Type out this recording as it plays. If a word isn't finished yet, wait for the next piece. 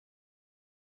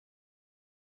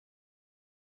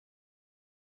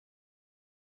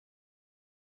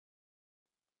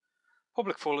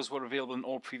Public folders were available in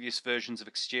all previous versions of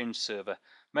Exchange Server.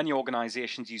 Many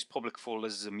organizations use public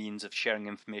folders as a means of sharing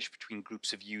information between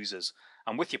groups of users,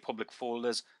 and with your public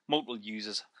folders, multiple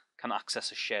users can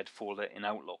access a shared folder in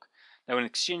Outlook. Now in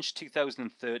Exchange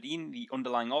 2013, the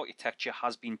underlying architecture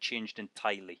has been changed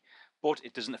entirely, but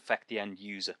it doesn't affect the end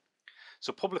user.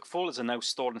 So public folders are now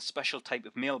stored in a special type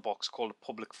of mailbox called a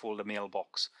public folder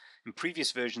mailbox. In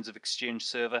previous versions of Exchange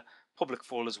Server, public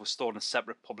folders were stored in a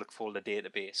separate public folder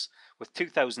database. With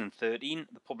 2013,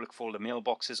 the public folder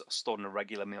mailboxes are stored in a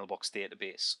regular mailbox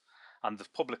database. And the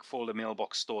public folder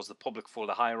mailbox stores the public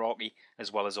folder hierarchy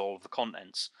as well as all of the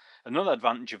contents. Another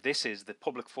advantage of this is that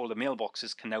public folder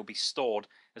mailboxes can now be stored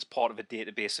as part of a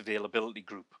database availability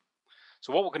group.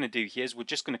 So what we're going to do here is we're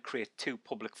just going to create two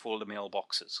public folder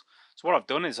mailboxes. So what I've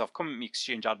done is I've come to my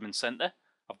Exchange Admin Center,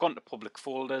 I've gone to public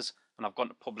folders, and I've gone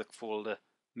to public folder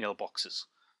mailboxes.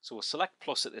 So we'll select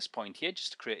plus at this point here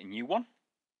just to create a new one.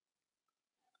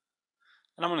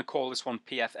 And I'm going to call this one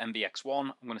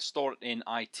PFMBX1. I'm going to store it in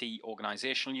IT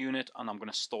Organizational Unit, and I'm going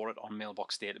to store it on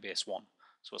Mailbox Database 1.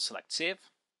 So we'll select Save.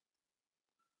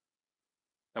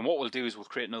 Then what we'll do is we'll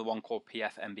create another one called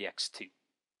PFMBX2.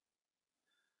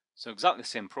 So exactly the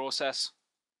same process,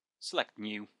 select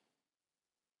New,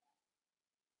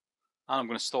 and I'm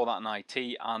going to store that in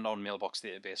IT and on Mailbox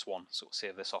Database 1, so we'll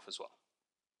save this off as well.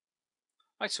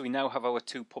 Right, so we now have our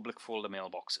two public folder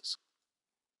mailboxes.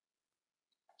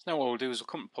 So now what we'll do is we'll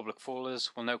come to public folders,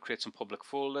 we'll now create some public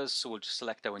folders, so we'll just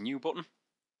select our New button.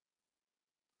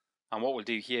 And what we'll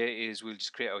do here is we'll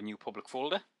just create our new public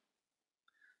folder.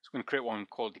 So we're going to create one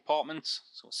called Departments,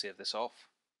 so we'll save this off.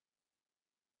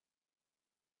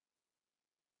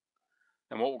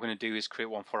 Then what we're going to do is create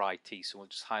one for IT, so we'll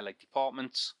just highlight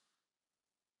Departments,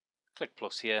 click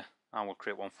plus here, and we'll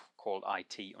create one called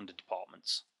IT under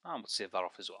Departments, and we'll save that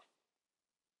off as well.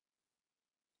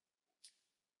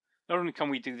 Not only can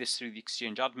we do this through the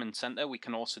Exchange Admin Center, we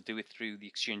can also do it through the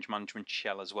Exchange Management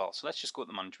Shell as well. So let's just go to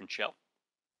the Management Shell.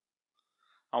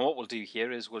 And what we'll do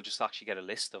here is we'll just actually get a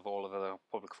list of all of our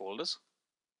public folders.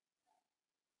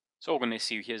 So what we're going to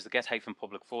issue here is the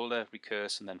get-public folder,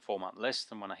 recurse, and then format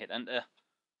list. And when I hit enter,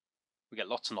 we get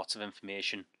lots and lots of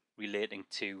information relating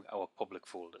to our public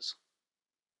folders.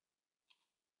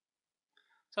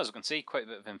 So as you can see, quite a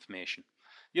bit of information.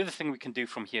 The other thing we can do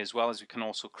from here as well is we can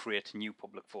also create new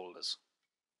public folders.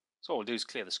 So all we'll do is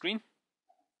clear the screen.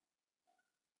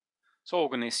 So all we're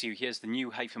going to issue here is the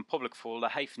new -public folder,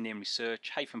 -name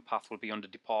research, -path will be under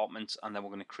departments, and then we're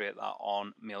going to create that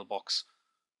on mailbox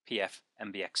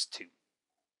PFMBX2.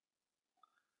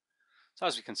 So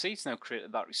as we can see, it's now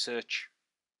created that research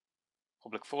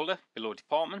public folder below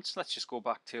departments. Let's just go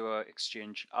back to our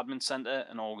Exchange Admin Center,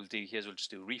 and all we'll do here is we'll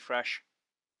just do refresh,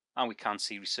 and we can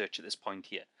see research at this point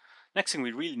here. Next thing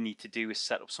we really need to do is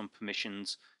set up some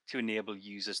permissions to enable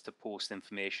users to post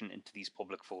information into these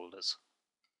public folders.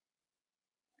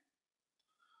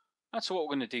 And so what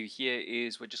we're going to do here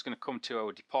is we're just going to come to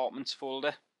our departments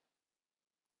folder.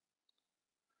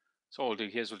 So all we'll do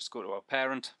here is we'll just go to our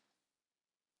parent.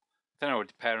 Within our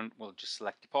parent, we'll just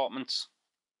select departments.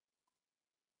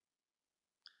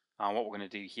 And what we're going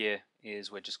to do here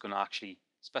is we're just going to actually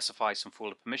specify some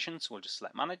folder permissions. So we'll just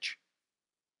select manage.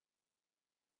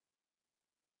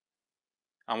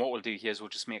 And what we'll do here is we'll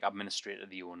just make administrator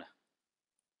the owner.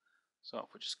 So if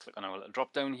we just click on our little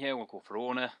drop down here, we'll go for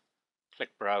owner, click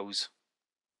browse,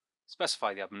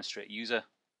 specify the administrator user,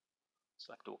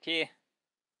 select OK,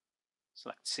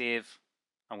 select save,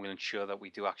 and we'll ensure that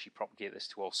we do actually propagate this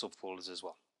to all subfolders as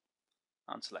well,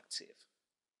 and select save.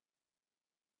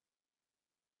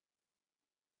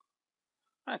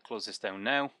 And close this down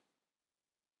now.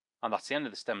 And that's the end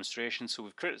of this demonstration. So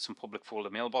we've created some public folder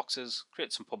mailboxes,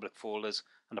 created some public folders,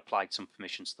 and applied some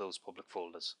permissions to those public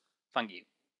folders. Thank you.